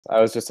I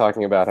was just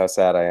talking about how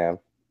sad I am.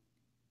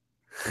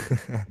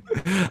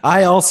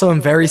 I also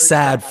am very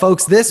sad.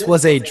 Folks, this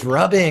was a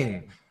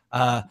drubbing.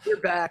 We're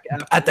back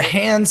at the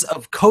hands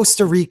of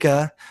Costa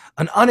Rica,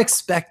 an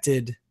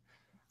unexpected,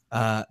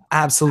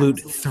 absolute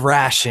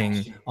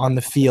thrashing on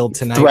the field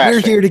tonight.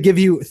 We're here to give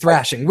you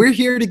thrashing. We're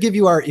here to give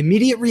you our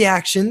immediate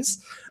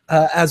reactions,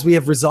 as we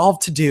have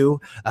resolved to do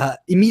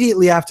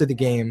immediately after the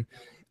game.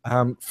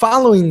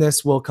 Following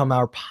this will come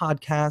our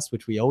podcast,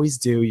 which we always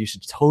do. You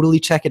should totally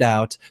check it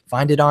out.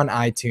 Find it on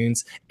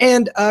iTunes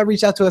and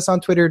reach out to us on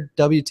Twitter,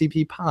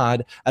 WTP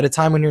Pod, at a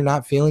time when you're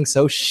not feeling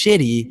so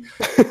shitty.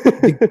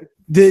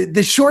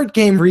 The short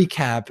game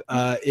recap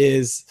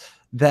is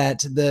that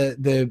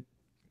the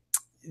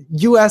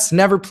U.S.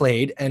 never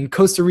played and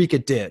Costa Rica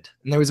did.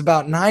 And there was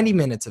about 90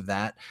 minutes of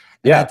that.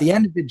 And at the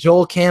end of it,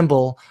 Joel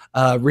Campbell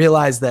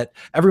realized that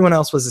everyone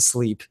else was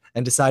asleep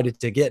and decided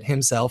to get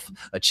himself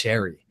a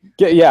cherry.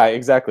 Yeah,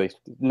 exactly.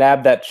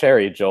 Nab that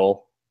cherry,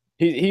 Joel.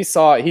 He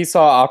saw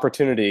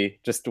opportunity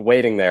just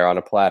waiting there on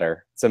a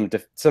platter.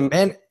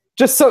 Literally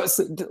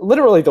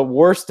the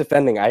worst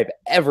defending I've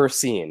ever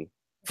seen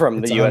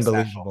from the U.S.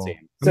 national team.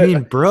 So, I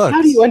mean, Brooks.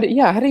 How do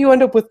you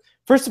end up with?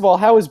 First of all,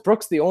 how is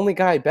Brooks the only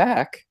guy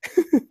back?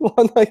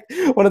 One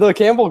of the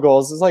Campbell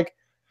goals is like.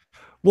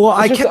 Well,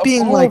 I kept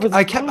being like,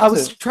 I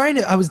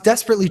was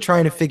desperately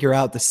trying to figure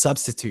out the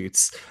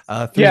substitutes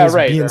through this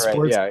beIN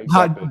Sports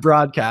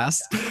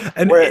broadcast,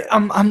 and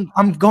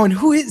I'm going,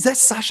 who is that?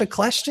 Sasha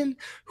Kleshtin?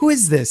 Who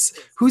is this?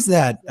 Who's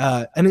that?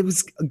 And it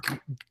was,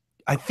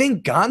 I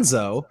think,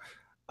 Gonzo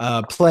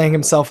playing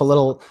himself a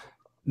little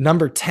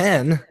number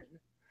 10,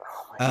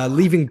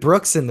 leaving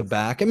Brooks in the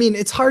back. I mean,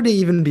 it's hard to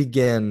even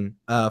begin,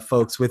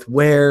 folks, with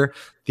where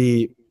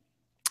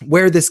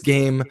this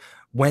game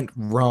went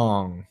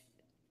wrong.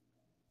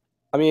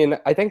 I mean,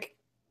 I think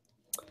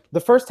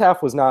the first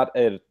half was not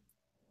a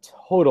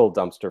total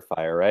dumpster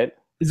fire, right?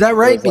 Is that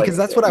right? Because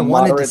that's what I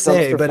wanted to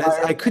say, but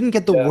I couldn't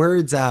get the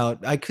words out.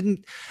 I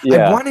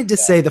wanted to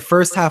say the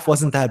first half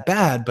wasn't that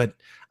bad, but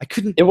I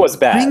couldn't. It was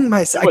bad.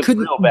 I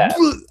couldn't. Real bad.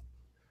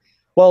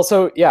 Well,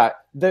 so yeah,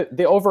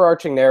 the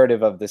overarching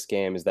narrative of this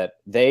game is that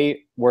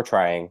they were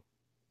trying,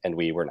 and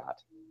we were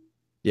not.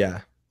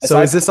 Yeah.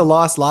 So is this a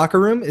lost locker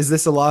room? Is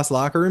that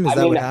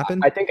what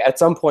happened? I think at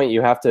some point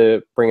you have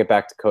to bring it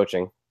back to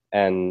coaching.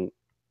 And,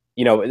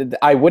 you know,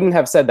 I wouldn't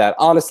have said that.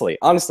 Honestly,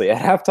 at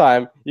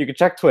halftime, you could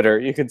check Twitter.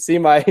 You could see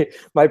my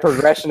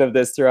progression of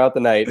this throughout the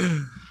night.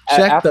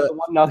 Check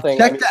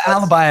the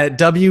alibi at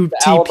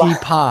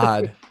WTP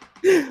Pod.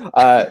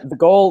 The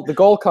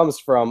goal comes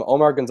from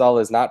Omar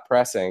Gonzalez not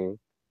pressing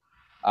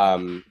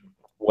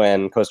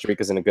when Costa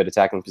Rica's in a good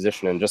attacking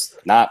position and just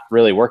not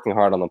really working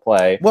hard on the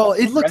play. Well,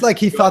 it looked like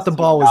he thought the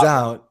ball was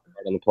out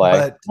on the play.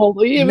 But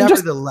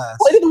nevertheless,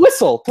 play the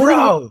whistle,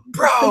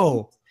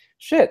 bro.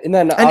 Shit, and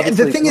then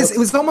the thing is, it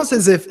was almost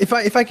as if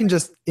I can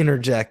just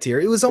interject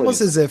here, it was almost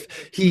as if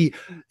he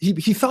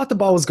thought the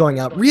ball was going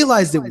out,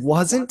 realized it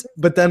wasn't,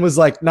 but then was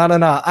like, no,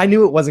 I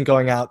knew it wasn't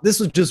going out. This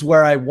was just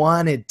where I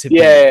wanted to be.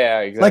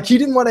 Yeah, exactly. Like he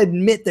didn't want to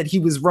admit that he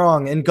was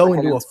wrong and go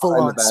into a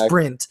full-on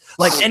sprint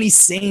like any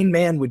sane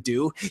man would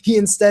do. He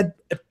instead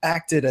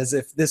acted as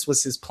if this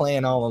was his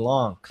plan all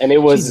along. And it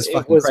was Jesus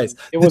fucking Christ.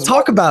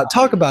 Talk about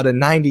a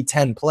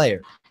 90-10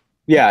 player.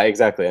 Yeah,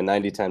 exactly, a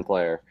 90-10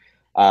 player.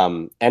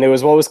 And it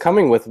was what was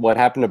coming with what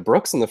happened to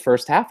Brooks in the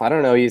first half. I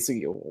don't know.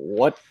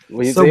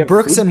 So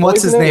Brooks and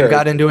what's his name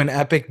got into an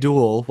epic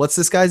duel. What's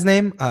this guy's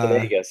name?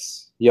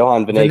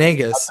 Johan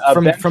Venegas.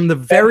 From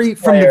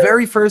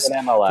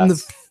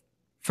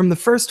the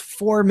first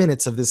 4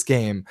 minutes of this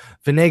game,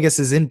 Venegas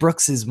is in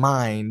Brooks's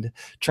mind,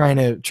 trying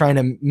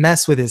to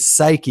mess with his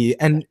psyche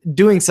and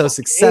doing so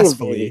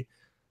successfully.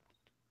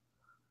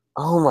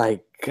 Oh my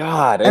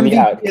God!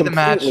 MVP of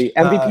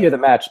the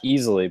match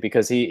easily,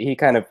 because he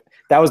kind of.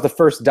 That was the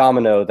first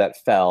domino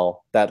that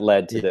fell that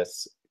led to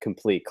this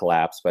complete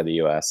collapse by the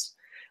U.S.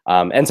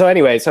 And so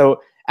anyway,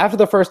 so after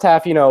the first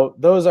half, you know,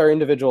 those are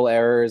individual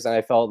errors, and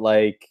I felt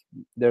like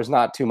there's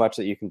not too much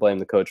that you can blame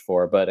the coach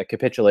for, but a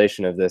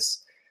capitulation of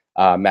this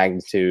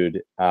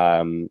magnitude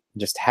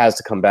just has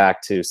to come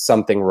back to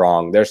something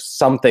wrong. There's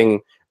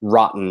something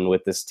rotten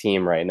with this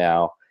team right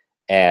now,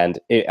 and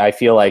I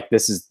feel like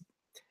this is,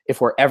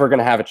 if we're ever going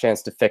to have a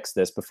chance to fix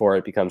this before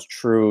it becomes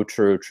true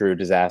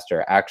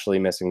disaster, actually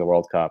missing the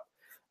World Cup,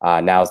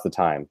 now's the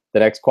time. The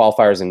next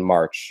qualifier is in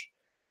March,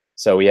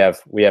 so we have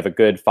a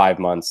good 5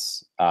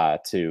 months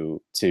to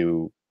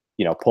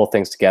pull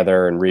things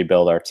together and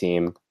rebuild our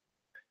team.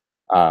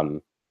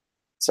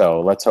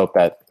 So let's hope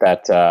that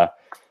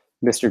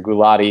Mr.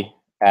 Gulati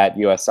at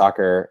U.S.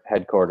 Soccer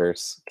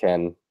headquarters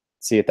can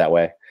see it that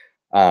way.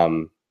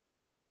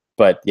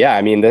 But yeah,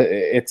 I mean,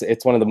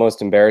 it's one of the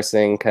most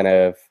embarrassing kind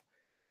of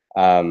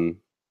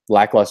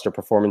lackluster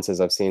performances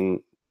I've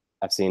seen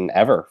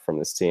ever from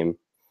this team.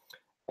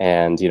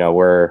 And you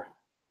know,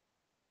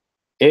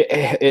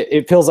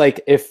 it feels like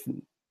if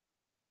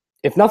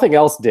nothing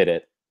else did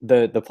it,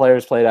 the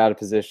players played out of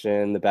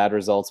position, the bad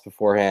results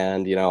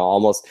beforehand, you know,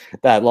 almost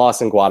that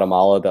loss in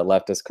Guatemala that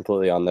left us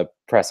completely on the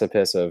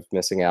precipice of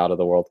missing out of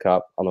the World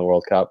Cup.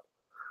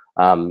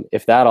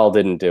 If that all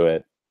didn't do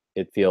it,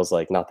 it feels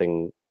like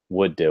nothing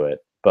would do it.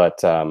 But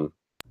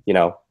you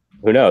know,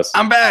 who knows?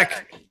 I'm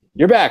back.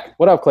 You're back.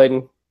 What up,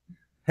 Clayton?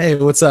 Hey,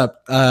 what's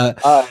up?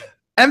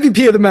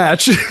 MVP of the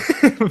match.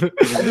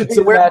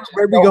 So where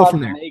we go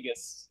from there?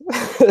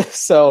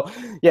 So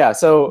yeah,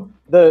 so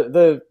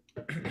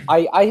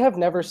I have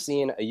never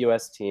seen a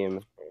U.S.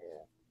 team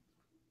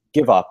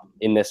give up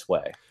in this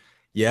way.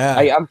 Yeah,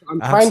 I'm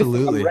trying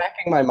to. I'm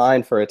racking my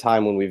mind for a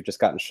time when we've just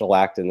gotten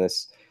shellacked in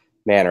this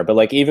manner. But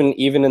like even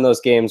in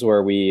those games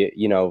where we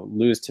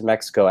lose to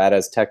Mexico at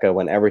Azteca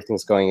when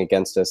everything's going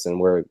against us and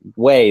we're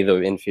way the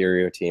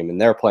inferior team and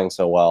they're playing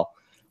so well,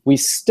 we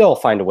still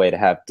find a way to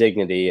have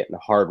dignity and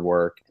hard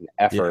work and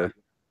effort.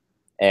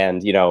 Yeah.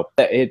 And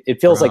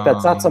it feels like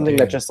that's not something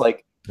that just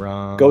like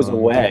goes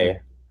away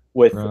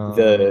with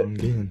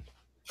the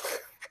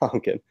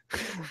Ronkin.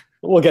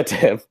 We'll get to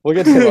him. We'll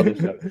get to him on the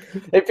show.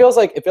 It feels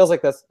like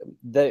that's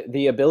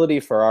the ability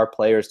for our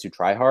players to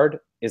try hard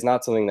is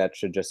not something that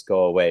should just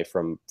go away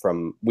from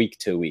week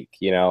to week,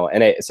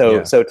 And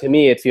so to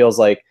me, it feels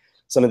like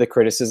some of the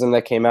criticism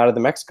that came out of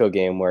the Mexico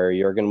game, where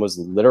Jurgen was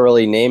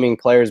literally naming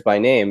players by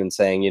name and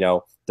saying,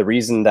 the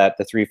reason that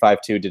the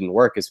 3-5-2 didn't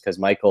work is because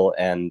Michael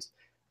and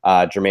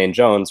Jermaine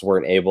Jones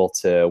weren't able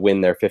to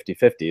win their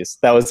 50-50s.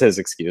 That was his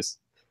excuse.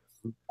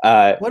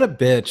 What a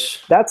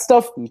bitch. That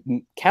stuff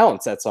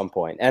counts at some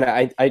point,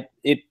 and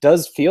it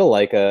does feel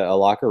like a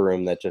locker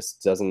room that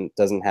just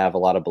doesn't have a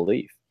lot of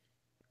belief.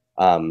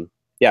 Kwame,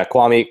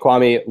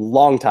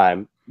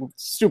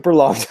 super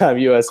long time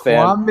U.S.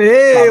 fan.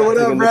 Kwame, what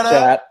up,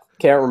 brother?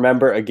 Can't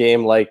remember a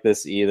game like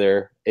this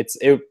either.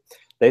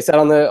 They said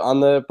on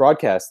the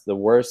broadcast the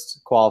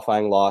worst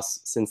qualifying loss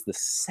since the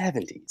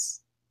 70s.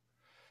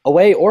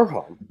 Away or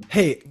home.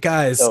 Hey,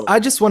 guys, I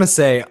just want to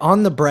say,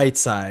 on the bright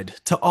side,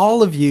 to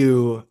all of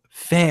you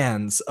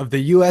fans of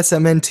the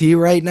USMNT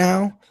right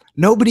now,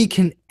 nobody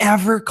can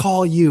ever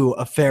call you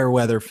a fair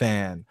weather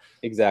fan.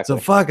 Exactly.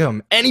 So fuck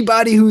them.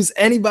 Anybody who's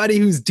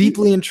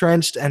deeply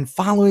entrenched and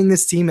following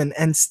this team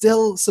and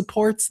still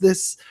supports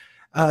this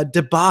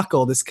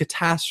debacle, this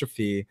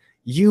catastrophe,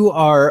 you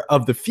are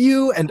of the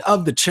few and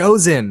of the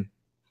chosen.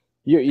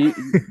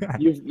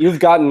 You've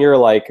gotten your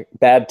like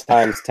bad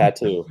times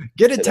tattoo.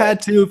 Get a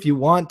tattoo if you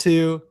want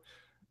to.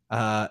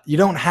 You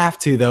don't have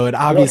to, though. It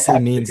obviously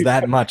means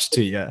that much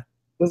to you.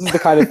 This is the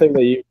kind of thing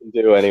that you can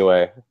do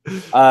anyway.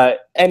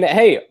 And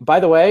hey, by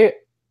the way,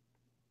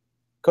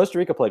 Costa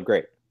Rica played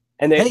great,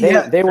 and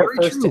they were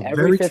first to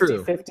every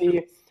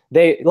 50-50.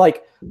 They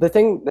like the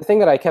thing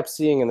that I kept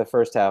seeing in the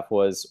first half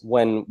was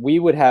when we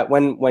would have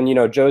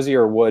when Josie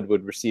or Wood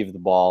would receive the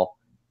ball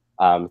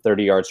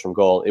 30 yards from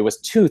goal, it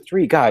was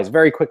 2-3 guys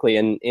very quickly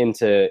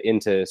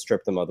into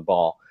strip them of the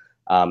ball.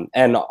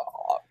 And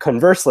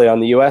conversely,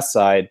 on the U.S.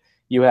 side,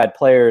 you had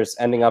players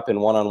ending up in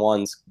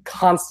one-on-ones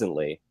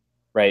constantly,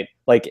 right?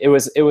 Like it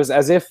was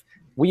as if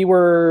we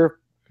were,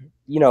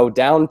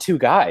 down 2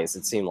 guys.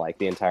 It seemed like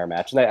the entire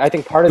match, and I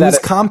think part of that was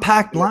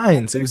compact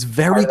lines. It was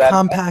very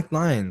compact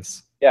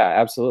lines. Yeah,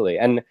 absolutely.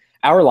 And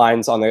our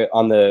lines on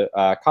the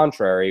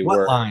contrary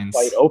were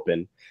quite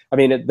open. I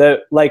mean,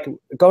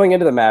 going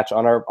into the match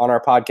on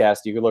our podcast,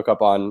 you could look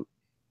up on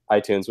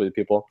iTunes with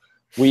people.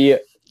 The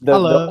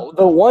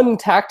one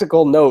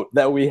tactical note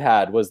that we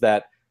had was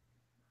that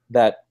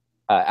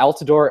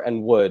Altidore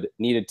and Wood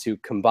needed to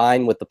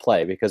combine with the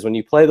play, because when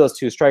you play those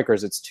 2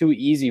 strikers, it's too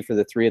easy for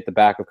the 3 at the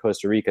back of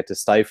Costa Rica to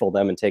stifle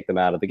them and take them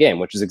out of the game,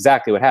 which is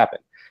exactly what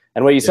happened.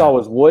 And what you saw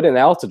was Wood and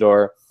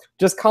Altidore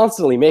just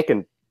constantly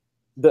making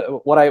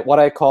what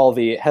I call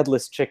the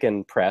headless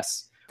chicken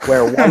press,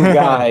 where one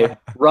guy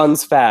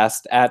runs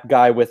fast at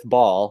guy with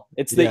ball.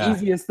 It's the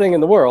easiest thing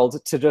in the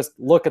world to just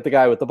look at the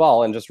guy with the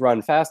ball and just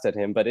run fast at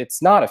him, but it's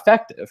not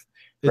effective.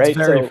 Right? It's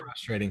very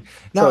frustrating.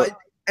 Now,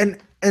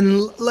 and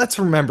let's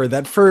remember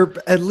that for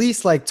at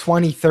least like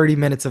 20-30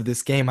 minutes of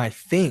this game, I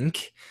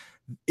think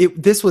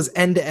this was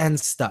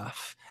end-to-end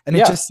stuff. And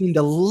it just seemed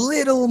a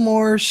little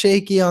more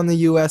shaky on the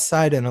U.S.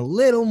 side and a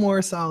little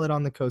more solid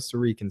on the Costa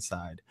Rican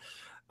side.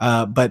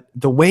 But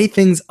the way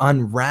things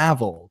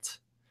unraveled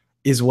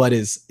is what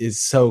is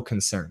so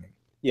concerning.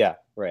 Yeah,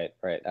 right,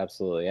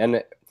 absolutely.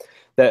 And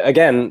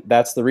again,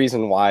 that's the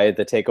reason why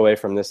the takeaway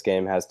from this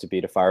game has to be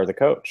to fire the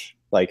coach.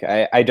 Like,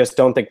 I just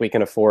don't think we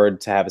can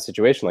afford to have a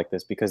situation like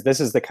this, because this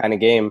is the kind of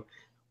game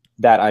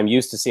that I'm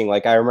used to seeing.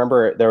 Like, I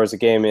remember there was a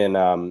game in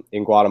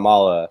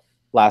Guatemala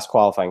last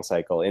qualifying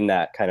cycle, in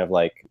that kind of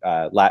like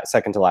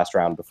second to last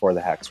round before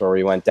the Hex, where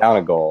we went down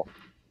a goal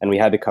and we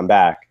had to come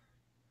back.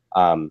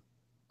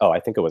 I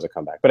think it was a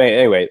comeback. But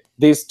anyway,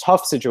 these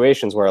tough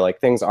situations where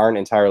like things aren't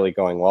entirely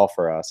going well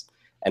for us,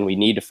 and we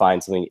need to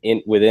find something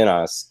within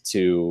us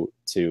to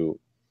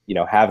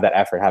have that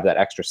effort, have that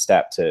extra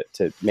step to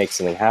make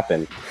something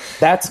happen.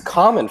 That's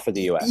common for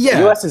the U.S. Yeah,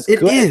 the U.S. is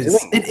good.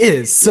 It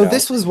is. So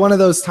this was one of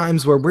those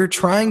times where we're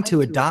trying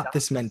to adopt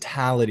this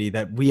mentality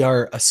that we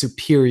are a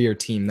superior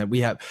team, that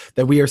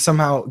we are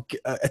somehow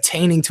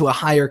attaining to a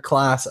higher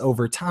class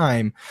over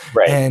time.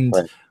 Right.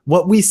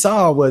 What we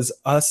saw was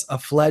us, a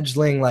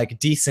fledgling, like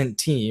decent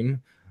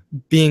team,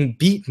 being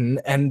beaten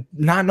and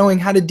not knowing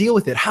how to deal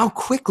with it. How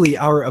quickly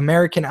our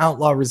American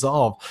outlaw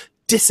resolve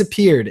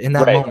disappeared in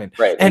that moment.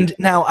 Right. And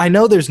now I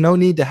know there's no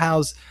need to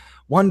house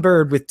one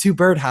bird with two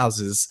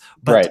birdhouses,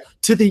 but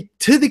to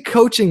the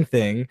coaching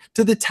thing,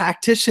 to the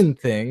tactician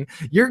thing,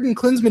 Jurgen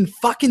Klinsmann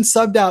fucking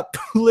subbed out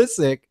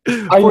Pulisic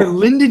for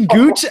Lyndon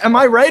Gooch. Am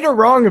I right or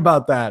wrong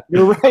about that?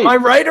 You're right. Am I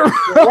right or wrong?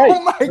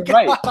 Oh my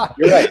God.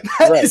 You're right.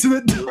 That is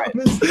the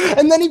dumbest.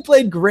 And then he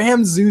played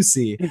Graham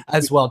Zusi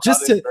as well.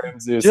 Just to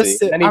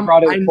and he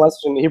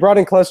brought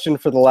in Question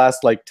for the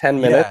last like 10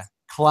 minutes. Yeah,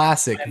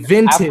 classic,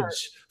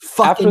 vintage,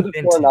 fucking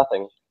vintage.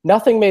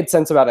 Nothing made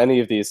sense about any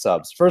of these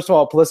subs. First of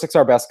all, Pulisic's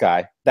our best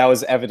guy. That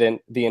was evident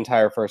the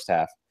entire first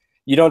half.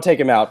 You don't take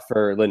him out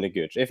for Lyndon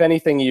Gooch. If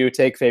anything, you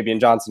take Fabian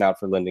Johnson out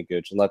for Lyndon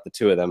Gooch and let the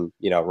two of them,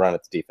 run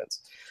at the defense.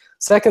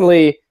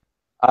 Secondly,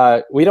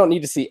 we don't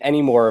need to see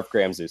any more of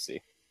Graham Zusi.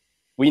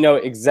 We know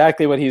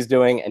exactly what he's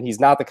doing, and he's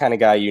not the kind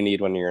of guy you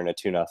need when you're in a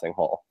 2-0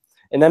 hole.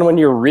 And then when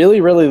you're really,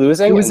 really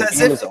losing, when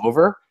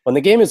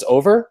the game is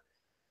over,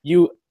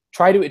 you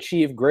try to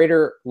achieve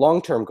greater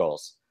long-term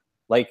goals,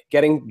 like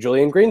getting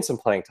Julian Green some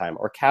playing time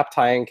or cap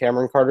tying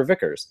Cameron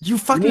Carter-Vickers. You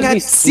fucking had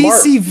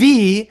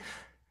CCV.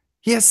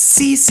 He has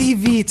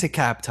CCV to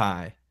cap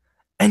tie,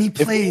 and he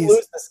plays. If we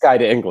lose this guy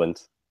to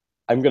England,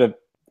 I'm gonna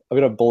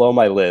blow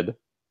my lid.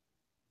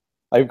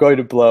 I'm going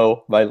to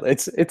blow my.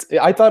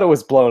 I thought it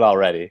was blown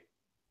already.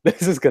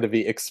 This is gonna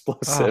be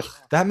explosive.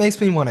 That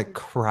makes me want to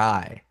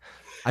cry.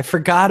 I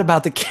forgot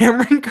about the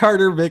Cameron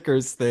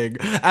Carter-Vickers thing,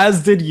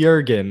 as did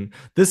Jurgen.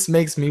 This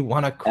makes me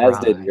want to cry. As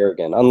did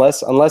Jurgen.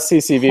 Unless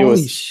CCV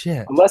Holy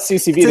shit. Unless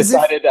CCV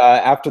decided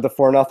after the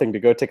 4-0 to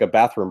go take a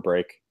bathroom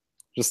break.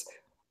 Just,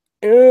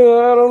 I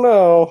don't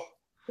know.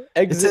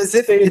 It's as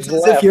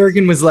if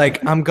Jurgen was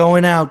like, I'm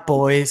going out,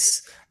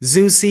 boys.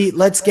 Zusi,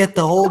 let's get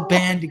the whole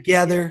band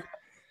together.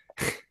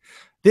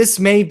 This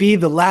may be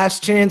the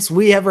last chance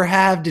we ever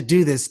have to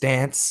do this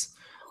dance.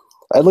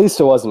 At least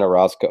it wasn't a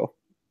Roscoe.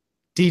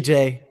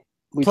 DJ,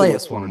 play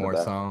us one more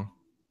song.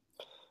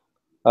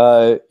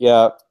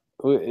 Yeah,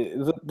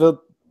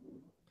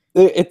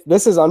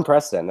 this is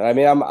unprecedented. I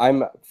mean,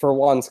 I'm for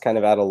once kind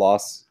of at a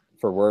loss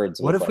for words.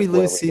 What if we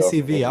lose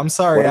CCV? I'm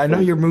sorry, I know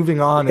you're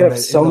moving on. We have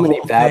so many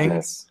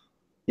badness.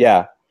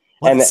 Yeah,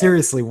 and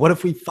seriously, what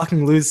if we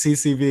fucking lose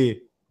CCV?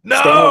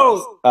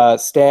 No.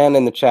 Stan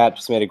in the chat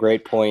just made a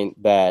great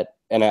point that,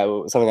 and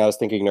something I was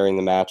thinking during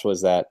the match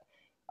was that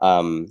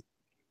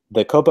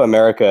the Copa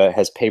America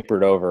has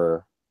papered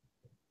over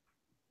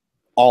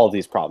all of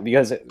these problems,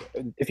 because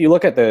if you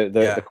look at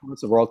the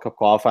course of World Cup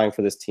qualifying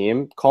for this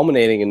team,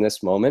 culminating in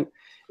this moment,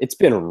 it's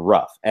been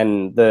rough,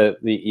 and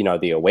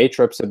the away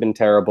trips have been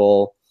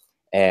terrible,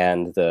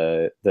 and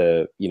the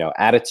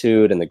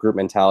attitude and the group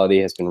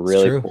mentality has been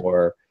really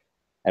poor,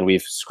 and we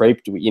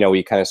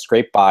kind of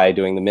scraped by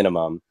doing the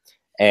minimum,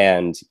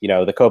 and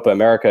the Copa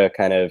America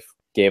kind of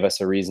gave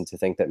us a reason to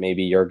think that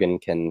maybe Jurgen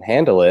can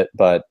handle it,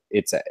 but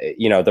it's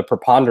the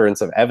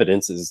preponderance of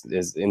evidence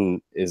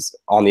is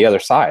on the other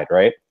side,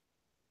 right?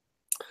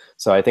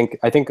 So I think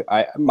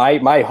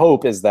my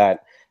hope is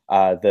that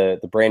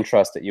the brain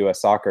trust at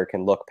U.S. Soccer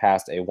can look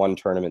past a one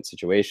tournament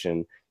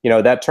situation.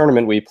 That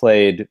tournament we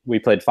played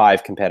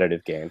 5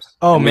 competitive games.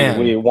 Oh man,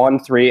 we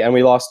won 3 and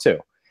we lost 2.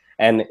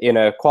 And in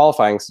a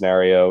qualifying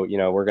scenario,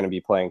 we're going to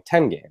be playing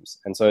 10 games,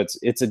 and so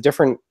it's a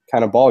different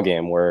kind of ball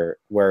game where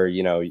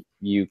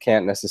you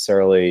can't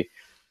necessarily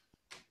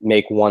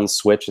make one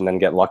switch and then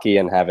get lucky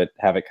and have it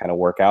kind of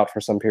work out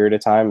for some period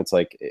of time. It's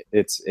like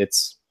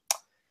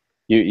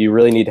you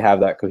really need to have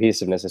that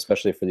cohesiveness,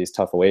 especially for these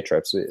tough away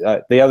trips.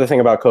 The other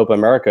thing about Copa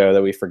America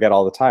that we forget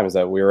all the time is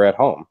that we were at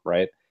home,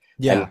 right?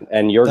 Yeah.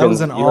 And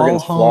Jurgen's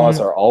flaws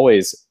are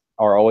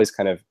always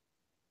kind of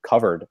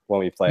covered when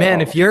we play. Man,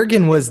 if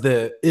Jurgen was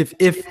if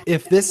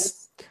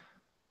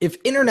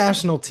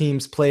international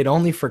teams played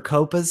only for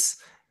Copas,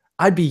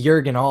 I'd be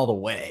Jurgen all the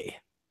way.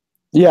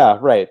 Yeah,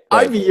 right.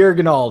 I'd be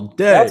Jurgen all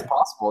day. That's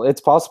possible.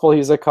 It's possible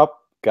he's a cup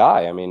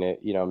guy. I mean,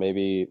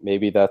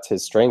 maybe that's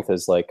his strength,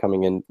 is like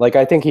coming in. Like,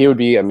 I think he would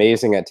be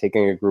amazing at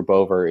taking a group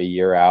over a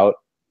year out.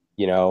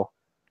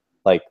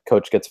 Like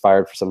coach gets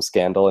fired for some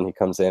scandal and he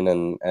comes in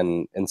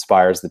and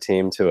inspires the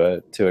team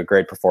to a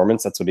great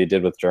performance. That's what he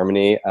did with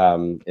Germany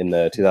in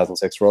the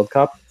 2006 World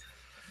Cup.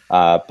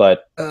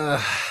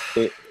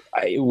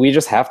 We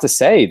just have to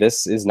say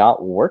this is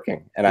not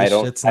working, and I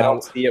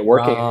don't see it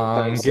working.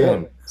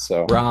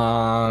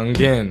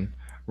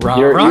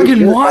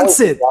 Rangan wants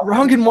it.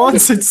 Rangan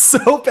wants it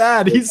so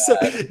bad.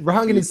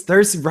 Rangan is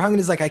thirsty. Rangan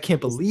is like, I can't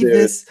believe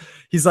this.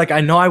 He's like,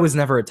 I know I was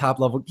never a top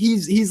level.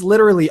 He's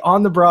literally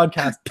on the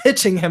broadcast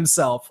pitching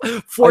himself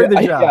for the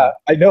job. Yeah,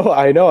 I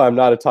know I'm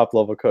not a top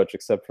level coach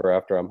except for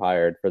after I'm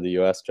hired for the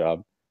US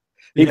job.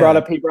 He brought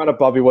up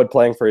Bobby Wood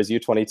playing for his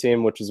U20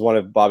 team, which is one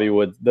of Bobby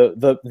Wood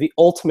the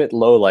ultimate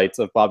lowlights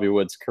of Bobby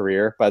Wood's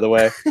career, by the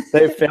way.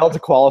 They failed to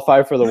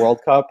qualify for the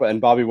World Cup,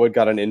 and Bobby Wood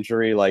got an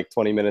injury like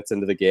 20 minutes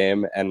into the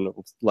game and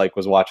like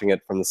was watching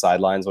it from the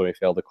sidelines when we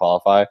failed to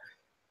qualify.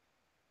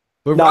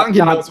 But Rangan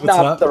knows what's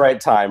not up. The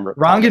right time.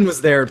 Rangan was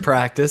there at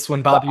practice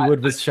when Bobby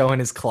Wood was showing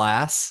his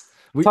class.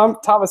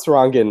 Thomas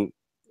Rongen,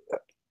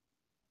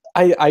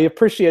 I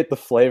appreciate the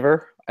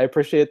flavor. I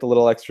appreciate the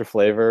little extra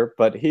flavor,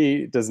 but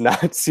he does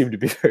not seem to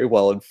be very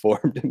well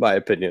informed, in my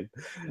opinion.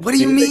 What do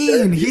you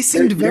mean? He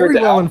seemed very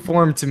well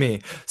informed to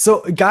me.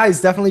 So,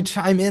 guys, definitely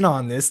chime in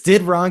on this.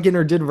 Did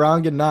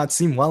Rongen not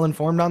seem well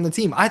informed on the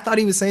team? I thought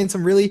he was saying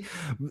some really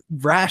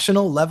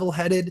rational,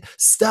 level-headed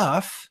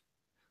stuff.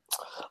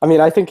 I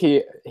mean, I think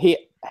he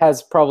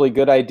has probably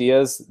good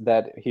ideas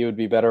that he would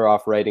be better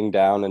off writing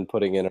down and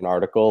putting in an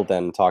article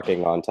than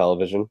talking on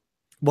television.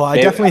 Well,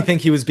 I definitely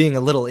think he was being a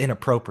little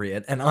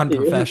inappropriate and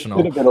unprofessional.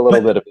 Could have been a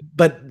little bit of it.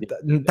 But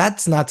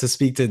that's not to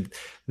speak to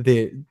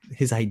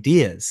his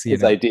ideas.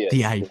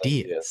 The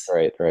ideas.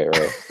 Right.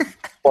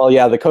 Well,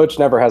 yeah, the coach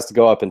never has to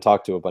go up and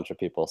talk to a bunch of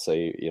people, so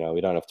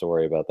we don't have to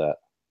worry about that.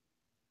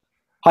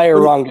 Hire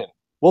Rongen.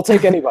 We'll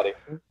take anybody.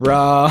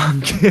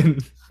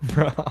 Rongen.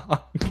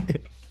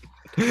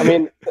 I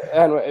mean,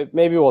 and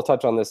maybe we'll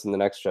touch on this in the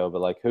next show,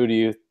 but like, who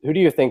do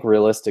you think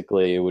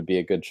realistically would be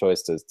a good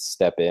choice to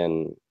step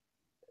in?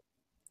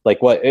 Like,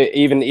 what,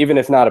 even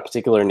if not a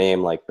particular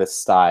name, like the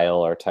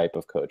style or type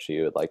of coach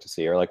you would like to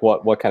see, or like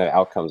what kind of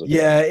outcomes?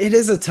 Yeah, it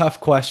is a tough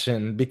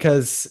question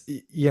because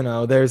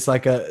there's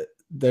like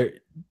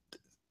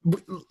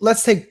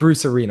let's take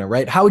Bruce Arena,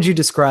 right? How would you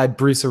describe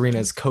Bruce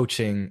Arena's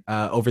coaching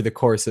over the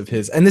course of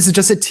his? And this is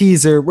just a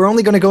teaser. We're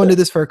only going to go into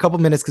this for a couple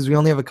minutes because we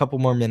only have a couple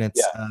more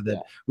minutes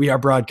we are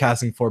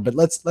broadcasting for. But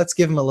let's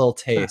give him a little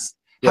taste.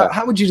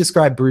 How would you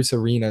describe Bruce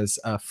Arena's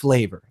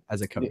flavor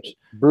as a coach?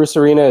 Bruce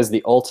Arena is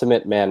the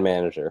ultimate man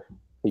manager.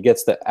 He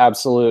gets the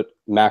absolute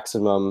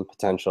maximum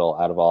potential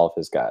out of all of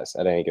his guys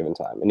at any given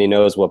time, and he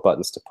knows what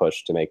buttons to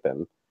push to make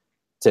them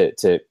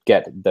to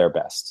get their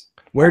best.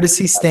 Where does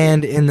he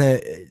stand in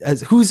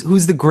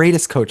who's the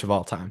greatest coach of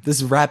all time?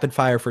 This is rapid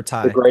fire for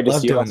Ty. The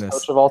greatest US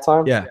coach of all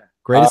time? Yeah,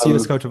 greatest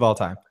US coach of all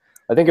time.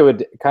 I think it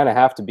would kind of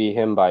have to be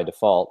him by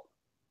default.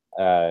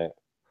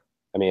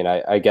 I mean,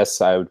 I guess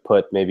I would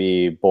put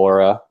maybe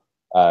Bora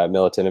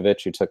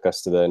Milutinovic, who took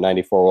us to the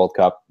 '94 World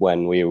Cup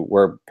when we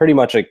were pretty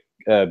much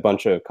a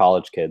bunch of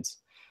college kids,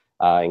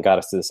 and got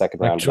us to the second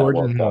round.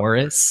 Jordan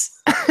Morris?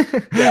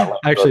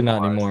 Actually,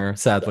 not anymore,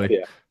 sadly.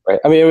 Yeah. Right.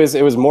 I mean,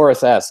 it was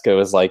Morris-esque. It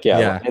was like,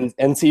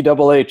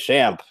 NCAA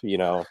champ,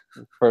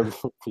 from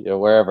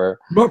wherever.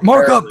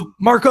 Mark up.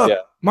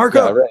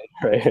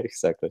 Right,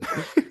 exactly.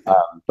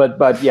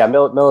 But yeah,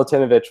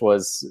 Milutinovic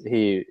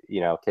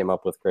came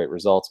up with great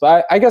results.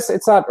 But I guess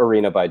it's not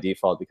Arena by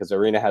default, because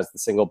Arena has the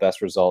single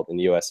best result in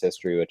U.S.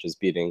 history, which is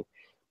beating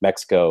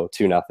Mexico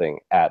 2-0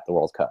 at the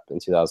World Cup in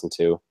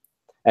 2002,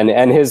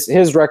 and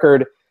his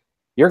record.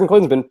 Jurgen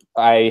Klinsmann,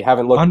 I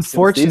haven't looked.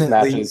 Unfortunately,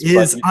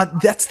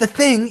 that's the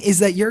thing, is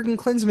that Jurgen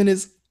Klinsmann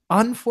is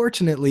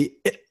unfortunately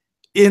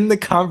in the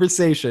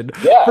conversation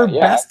for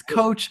best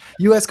coach,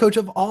 U.S. coach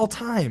of all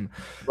time.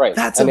 Right,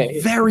 that's a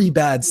very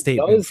bad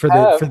statement for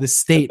the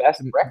state.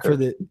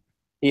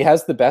 He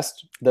has the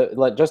best,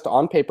 just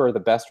on paper, the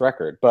best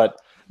record. But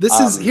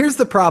here's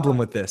the problem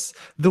with this.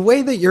 The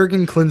way that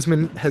Jurgen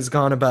Klinsmann has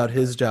gone about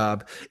his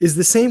job is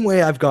the same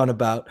way I've gone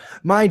about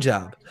my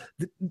job,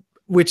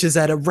 which is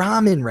at a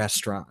ramen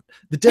restaurant.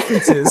 The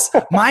difference is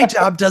my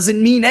job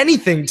doesn't mean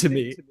anything to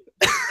me.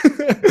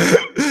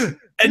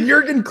 And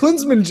Jurgen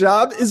Klinsmann's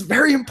job is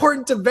very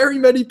important to very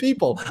many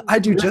people. I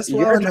do just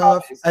well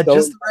enough at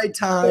just the right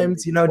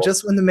times,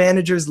 just when the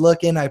manager's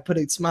looking, I put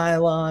a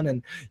smile on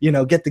and,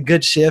 get the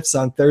good shifts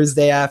on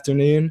Thursday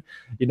afternoon,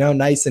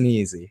 nice and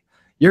easy.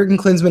 Jurgen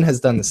Klinsmann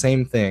has done the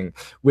same thing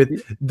with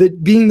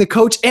being the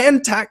coach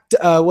and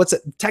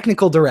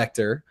technical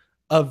director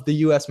of the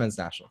U.S. men's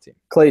national team.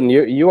 Clayton,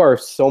 you are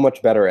so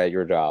much better at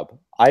your job.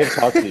 I have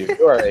talked to you.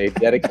 You are a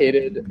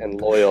dedicated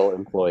and loyal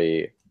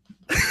employee.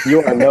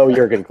 You are no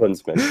Jurgen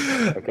Klinsmann,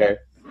 okay?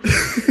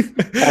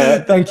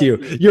 Thank you.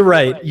 You're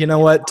right. You know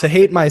what? To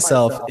hate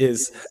myself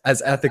is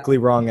as ethically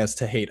wrong as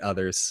to hate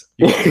others.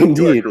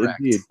 Indeed.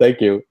 Thank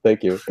you.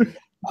 Thanks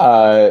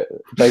for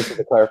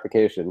the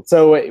clarification.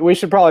 So we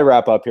should probably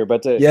wrap up here,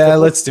 but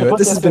let's do it.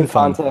 This has been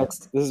fun.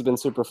 This has been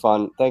super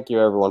fun. Thank you,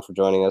 everyone, for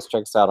joining us.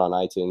 Check us out on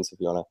iTunes if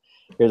you want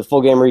to hear the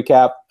full game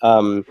recap.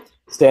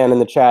 Stan in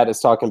the chat is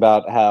talking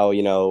about how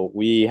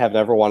we have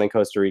never won in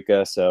Costa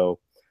Rica, so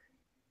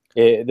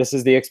this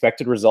is the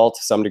expected result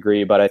to some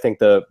degree. But I think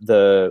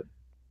the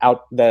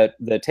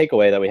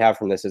takeaway that we have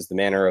from this is the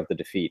manner of the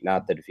defeat,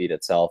 not the defeat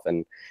itself.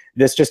 And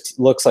this just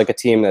looks like a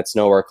team that's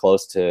nowhere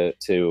close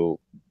to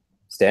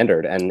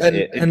standard. And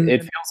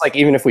it feels like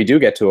even if we do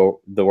get to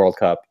the World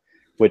Cup,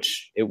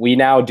 which we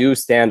now do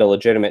stand a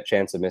legitimate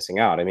chance of missing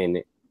out. I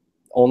mean,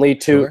 only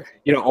two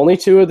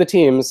of the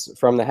teams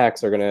from the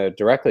Hex are going to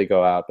directly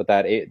go out, but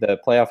the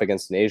playoff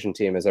against an Asian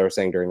team, as I was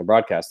saying during the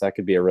broadcast, that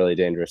could be a really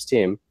dangerous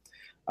team.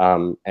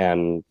 And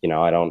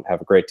I don't have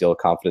a great deal of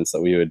confidence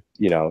that we would,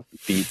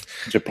 beat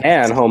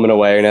Japan home and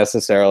away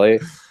necessarily.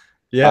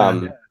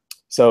 Yeah.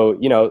 So,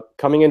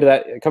 coming in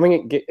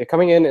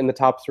in the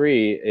top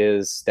three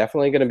is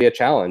definitely going to be a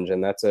challenge,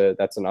 and that's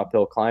an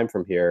uphill climb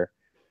from here.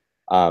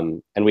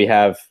 And we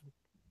have,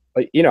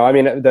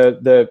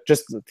 the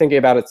just thinking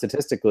about it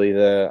statistically,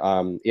 the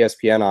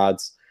ESPN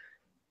odds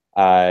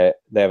They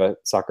have a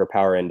soccer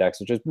power index,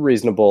 which is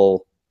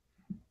reasonable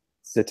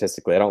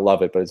statistically. I don't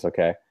love it, but it's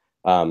okay.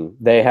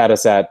 They had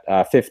us at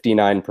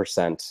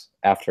 59%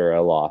 after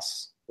a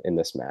loss in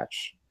this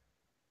match.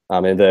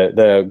 And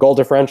the goal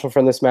differential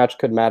from this match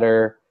could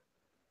matter.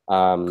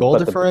 Goal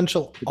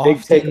differential the big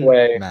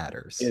takeaway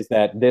matters is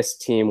that this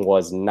team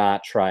was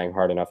not trying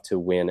hard enough to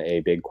win a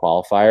big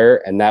qualifier,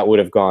 and that would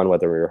have gone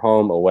whether we were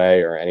home,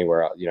 away, or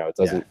anywhere else.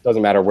 It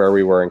doesn't matter where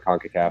we were in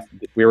CONCACAF.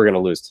 We were going to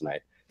lose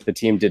tonight. The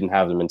team didn't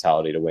have the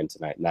mentality to win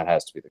tonight, and that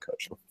has to be the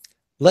coaching.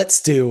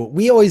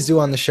 We always do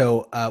on the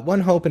show,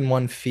 one hope and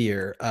one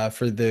fear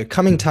for the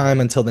coming time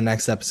until the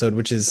next episode,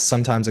 which is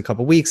sometimes a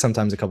couple weeks,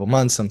 sometimes a couple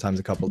months,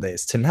 sometimes a couple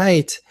days.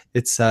 Tonight,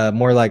 it's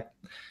more like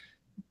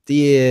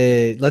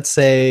let's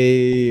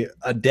say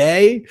a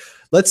day.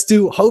 Let's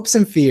do hopes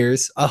and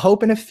fears, a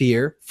hope and a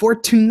fear for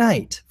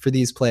tonight for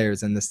these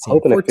players in this team.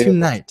 For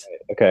tonight.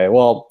 Okay,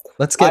 well,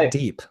 let's get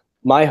deep.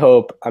 My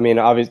hope,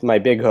 obviously my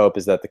big hope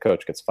is that the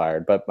coach gets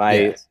fired, but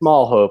my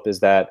small hope is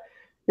that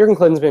Jurgen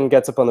Klinsmann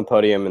gets up on the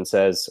podium and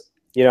says,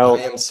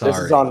 this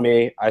is on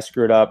me. I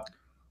screwed up.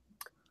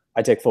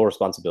 I take full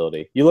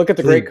responsibility. You look at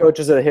the great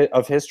coaches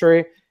of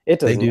history, it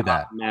does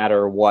not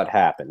matter what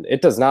happened.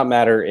 It does not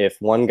matter if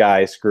one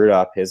guy screwed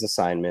up his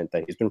assignment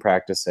that he's been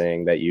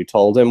practicing, that you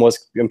told him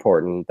was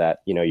important, that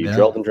you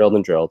drilled and drilled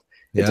and drilled.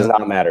 It does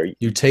not matter.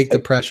 You take the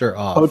pressure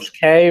off. Coach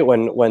K,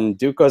 when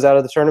Duke goes out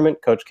of the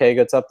tournament, Coach K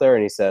gets up there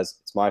and he says,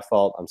 "It's my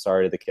fault. I'm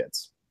sorry to the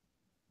kids."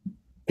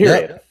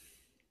 Period. Yep.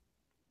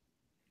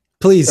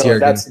 Please, so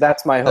Jurgen.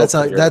 That's my hope.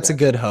 That's a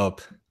good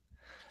hope.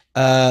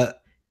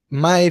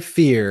 My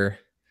fear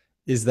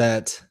is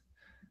that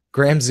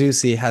Graham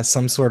Zusi has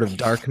some sort of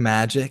dark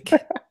magic,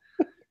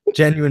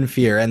 genuine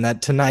fear, and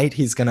that tonight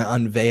he's going to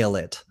unveil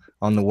it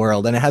on the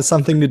world, and it has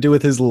something to do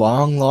with his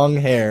long, long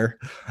hair.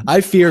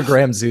 I fear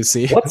Graham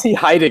Zusi. What's he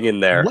hiding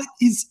in there?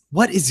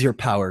 What is your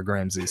power,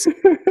 Graham Zusi?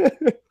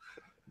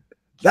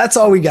 That's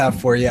all we got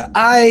for you.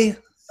 I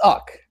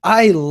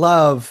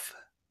love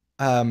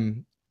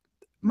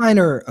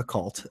minor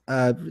occult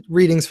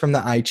readings from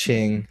the I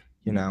Ching.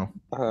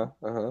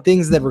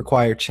 Things that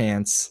require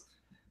chance.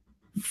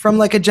 From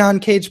like a John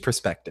Cage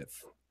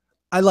perspective.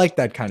 I like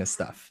that kind of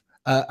stuff.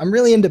 I'm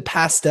really into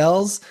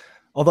pastels,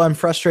 although I'm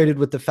frustrated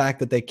with the fact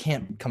that they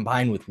can't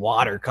combine with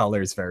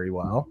watercolors very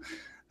well.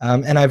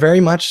 And I very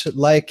much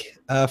like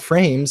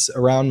frames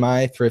around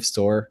my thrift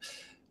store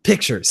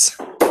pictures.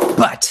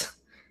 But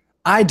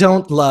I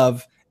don't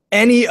love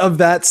any of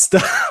that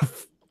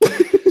stuff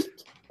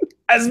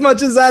as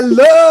much as I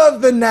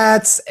love the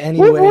Nats.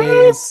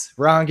 Anyways,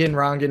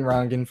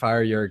 wrongin',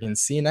 fire Jurgen.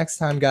 See you next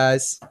time,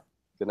 guys.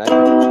 Good night.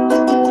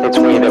 It's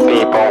we the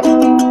people.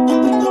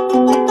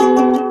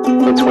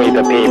 It's we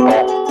the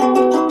people.